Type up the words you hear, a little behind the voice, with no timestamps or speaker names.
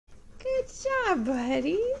job,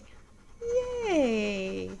 buddy.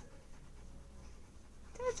 Yay.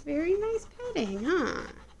 That's very nice petting, huh?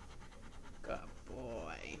 Good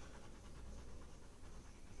boy.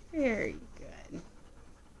 Very good.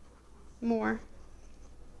 More.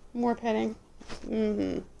 More petting.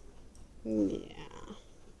 Mm-hmm. Yeah.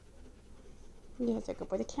 Yes, a good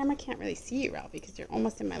boy. The camera can't really see you, Ralphie, because you're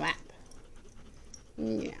almost in my lap.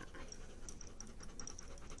 Yeah.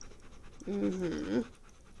 Mm-hmm.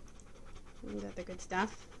 Is that the good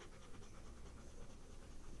stuff?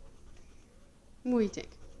 What do you think?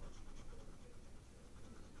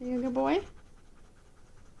 Are you a good boy?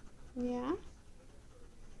 Yeah?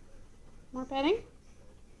 More petting?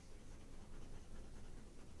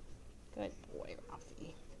 Good boy,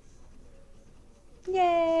 Ralphie.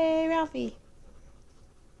 Yay, Ralphie.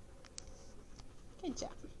 Good job.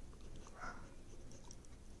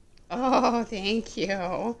 Oh, thank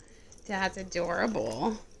you. That's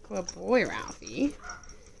adorable. Good boy, Ralphie.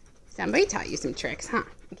 Somebody taught you some tricks, huh?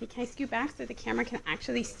 Okay, can I scoot back so the camera can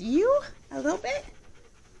actually see you a little bit?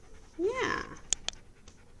 Yeah.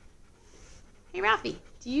 Hey, Ralphie,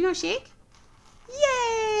 do you know shake?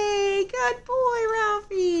 Yay! Good boy,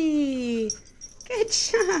 Ralphie. Good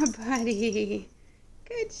job, buddy.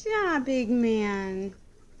 Good job, big man.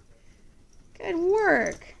 Good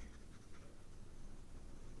work.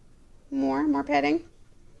 More petting?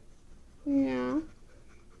 Yeah.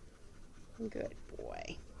 Good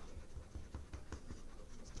boy.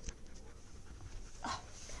 Oh,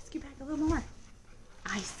 scoot back a little more.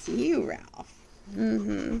 I see you, Ralph.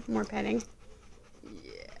 Mm-hmm. More petting?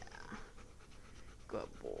 Yeah. Good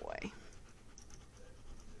boy.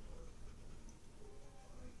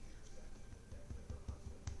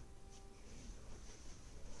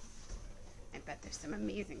 I bet there's some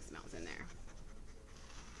amazing smells in there.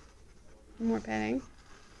 More petting?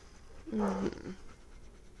 Mm-hmm.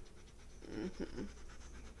 Mm-hmm.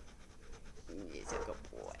 He's a good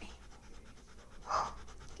boy.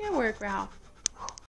 Good work, Ralph.